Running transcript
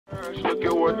Look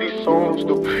at what these songs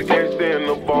do. Can't stand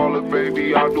the baller,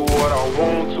 baby. I do what I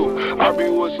want to. I be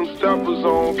with some steppers, I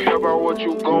don't care about what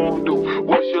you gon' do.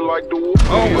 What you like the war?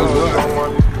 Oh my God. My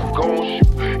niggas gon'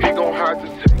 shoot. He gon' have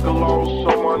to take a loss,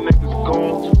 so my niggas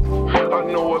gon' to.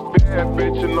 I know a bad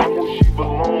bitch and I'm who she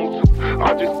belongs to.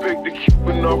 I just picked the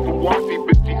Cupid up for wifey,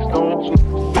 bitch, these stones.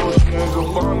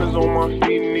 Gabbana's on my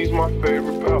feet and he's my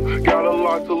favorite pal. Got a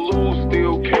lot to lose,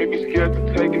 still can't be scared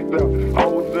to take it down. I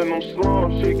was in them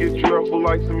slums, shit get dreadful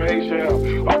like some Haitian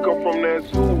hell. I come from that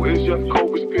zoo, it's just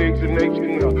Cobras, pigs, and nature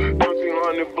now.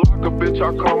 1300 block a bitch,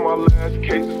 I call my last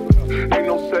cases. Ain't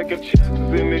no second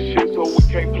chances in this shit, so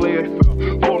we can't play it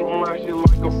fair. Hold on, like shit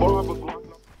like a barber.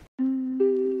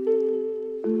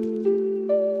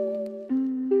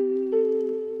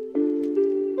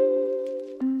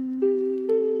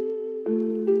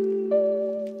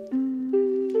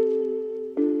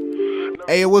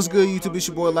 Hey, what's good, YouTube? It's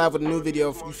your boy Lav with a new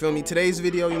video. You feel me? Today's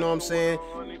video, you know what I'm saying?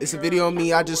 It's a video of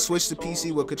me. I just switched to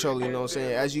PC with controller, you know what I'm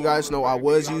saying? As you guys know, I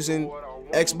was using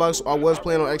Xbox. I was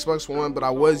playing on Xbox One, but I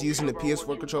was using the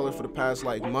PS4 controller for the past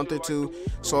like month or two.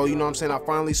 So, you know what I'm saying? I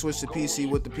finally switched to PC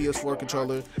with the PS4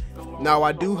 controller. Now,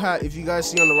 I do have, if you guys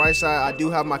see on the right side, I do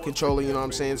have my controller, you know what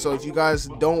I'm saying? So, if you guys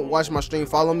don't watch my stream,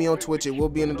 follow me on Twitch. It will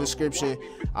be in the description.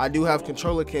 I do have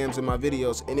controller cams in my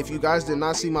videos. And if you guys did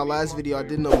not see my last video, I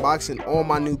did an unboxing on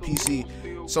my new PC.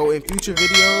 So, in future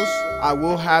videos, I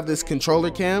will have this controller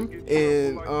cam.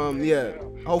 And, yeah,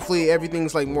 hopefully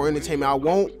everything's like more entertainment. I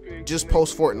won't just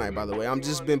post Fortnite, by the way. I'm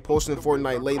just been posting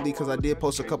Fortnite lately because I did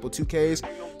post a couple 2Ks,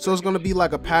 so it's gonna be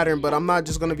like a pattern. But I'm not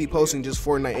just gonna be posting just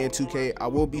Fortnite and 2K. I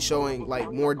will be showing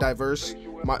like more diversity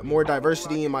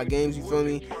in my games, you feel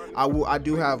me? I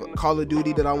do have Call of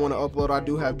Duty that I want to upload. I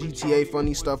do have GTA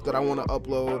funny stuff that I want to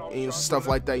upload and stuff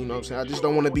like that, you know what I'm saying? I just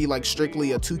don't want to be like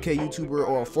strictly a 2K YouTuber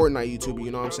or a Fortnite YouTuber, you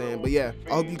know what I'm saying? But yeah,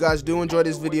 I hope you guys do enjoy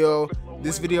this video.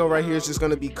 This video right here is just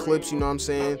going to be clips, you know what I'm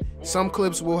saying? Some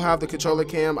clips will have the controller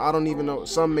cam. I don't even know.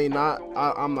 Some may not.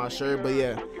 I'm not sure. But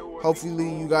yeah, hopefully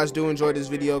you guys do enjoy this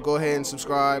video. Go ahead and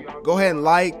subscribe. Go ahead and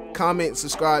like, comment,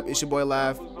 subscribe. It's your boy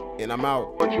Lav, and I'm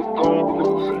out. What you gon'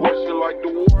 do? What you like the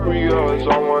Warriors?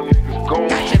 All my niggas gon'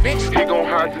 he gon'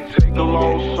 have to take a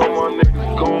loss, so my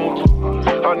niggas gon'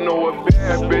 I know a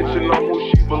bad bitch and I'm who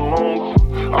she belongs to.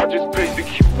 I just picked the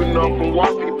Cupid up and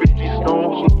wifey, bitch, these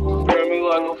stones.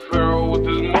 Like a pharaoh with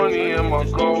this money in my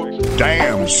gold.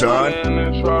 Damn, son. And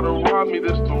they try to rob me,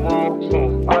 this the wrong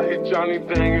tune. I hit Johnny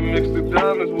Dang and mix the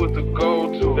diamonds with the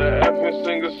gold too. That effing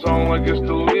sing a song like it's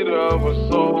the leader of a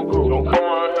soul group. Don't come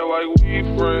around here like we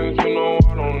friends, you know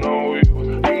I don't know you.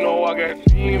 You know I got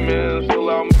demons, so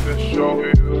allow me to show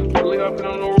you. Really up in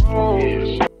on the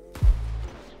road.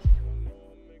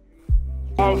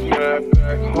 I was mad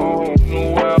back home.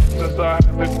 Knew well since I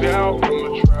had the down from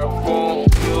the trap phone.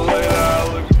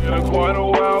 Quite a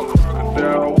while,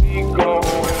 crocodile, we go.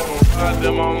 I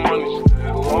did my money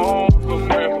stay long, so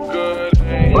pray for good.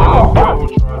 Ain't no trouble,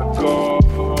 try to go.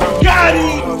 Got it!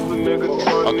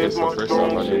 Okay, so first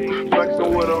off, I need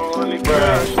flexing with 100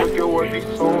 cash. Look at what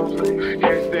these songs say.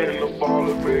 Can't stand the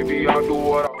baller, baby. I do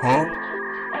what I want.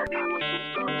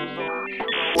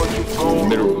 What you gon'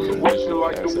 do? What you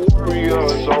like the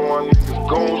Warriors? All my niggas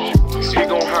gon' shoot. He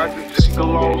gon' have to take a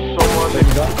loss, so my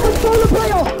niggas gon'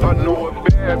 I know a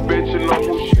bad bitch and I'm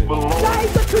who she belongs.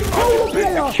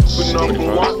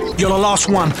 You're the last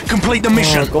one. Complete the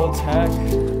mission. Gold tag.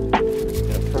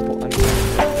 Get a purple under.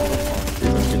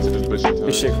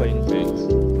 Good shit, Clayton. Thanks.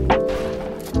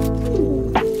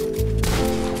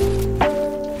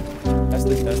 That's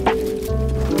the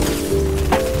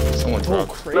someone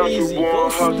dropped. Crazy.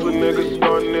 Hustling niggas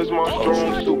stunting is my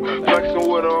strong suit. Flexing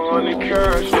with 100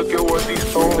 cash. Look at what these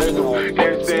songs do.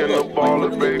 Can't stand the baller,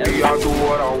 baby. I do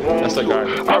what I want to.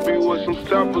 I be with some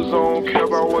steppers. I don't care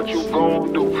about what you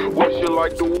gon' do. What you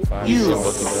like the You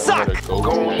suck. He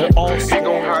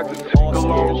gon' have to take a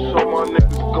loss, so my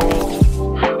niggas gon'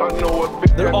 I know a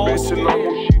bad bitch and I'm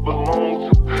who she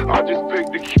belongs to. I just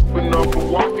picked the Cupid up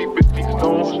and wifey, bitch, these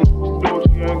stones.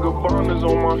 Gabbana's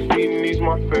on my feet and he's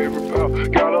my favorite pal.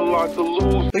 Got a lot to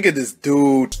lose. Look at this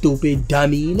dude. Stupid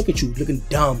dummy. Look at you looking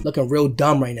dumb. Looking real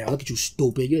dumb right now. Look at you,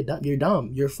 stupid. You're dumb. You're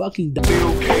dumb. You're fucking dumb.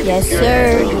 Yes,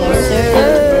 sir.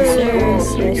 Yes,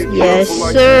 sir. Yes,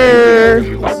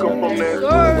 sir. I come from that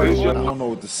I don't know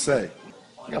what to say.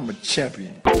 I'm a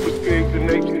champion. Pigs and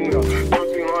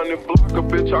 1300 block a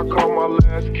bitch, I call my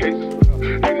last cases.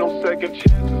 Ain't no second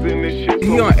chances in this shit.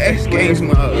 He on X Games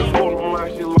mode. Hold on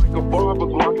like shit like a barber,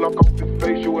 Glock knock off his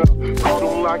facial hair. Caught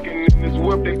him locking in his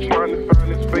whip, they trying to find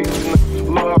his face.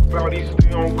 Love out, he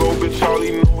stay on go, bitch, all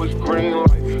he know is green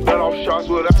light. Let off shots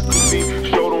with accuracy,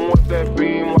 showed him what that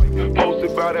beam like.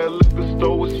 Posted by that liquor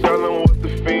store, was selling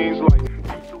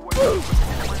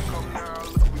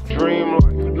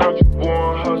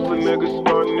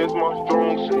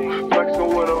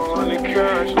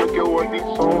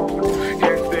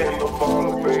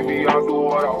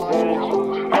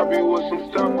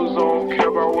some steppers on, care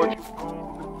about what you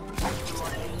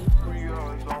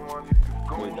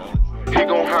he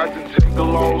gon' have to take a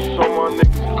loss, so my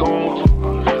niggas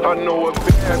gon' I know a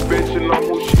bad bitch and I'm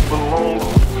who she belongs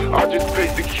to. I just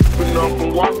picked the Cupid up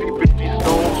and watch these bitches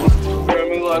stones. Grab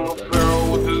me like a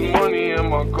pharaoh with this money in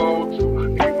my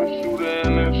go-to. Even shooter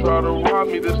and then try to rob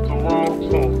me, this the wrong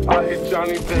tune. I hit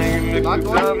Johnny Bang and mix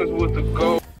the diamonds with the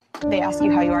gold. They ask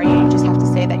you how you are, you just have to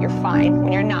say that you're fine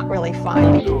when you're not really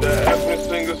fine. That ask me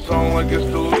sing a song like it's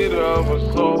the leader of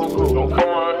a soul group. Don't come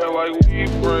around here like we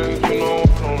friends, you know I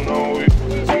don't know you.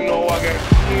 You know I got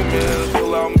demons,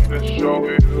 allow me to show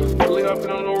you. Really up on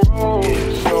the road,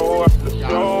 show after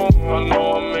show. I know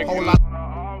I'm making a lot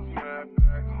of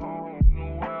back home. No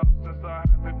well since I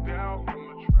had to down from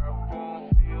the trap phone.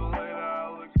 See you later,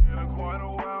 alligator, quite a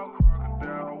while,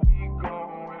 crocodile. We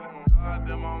going, God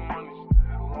damn my money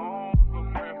stay long. So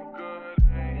pray for good,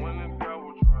 ain't when the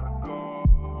devil try to go.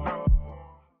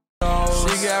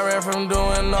 She got red from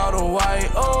doing all the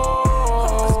white, oh.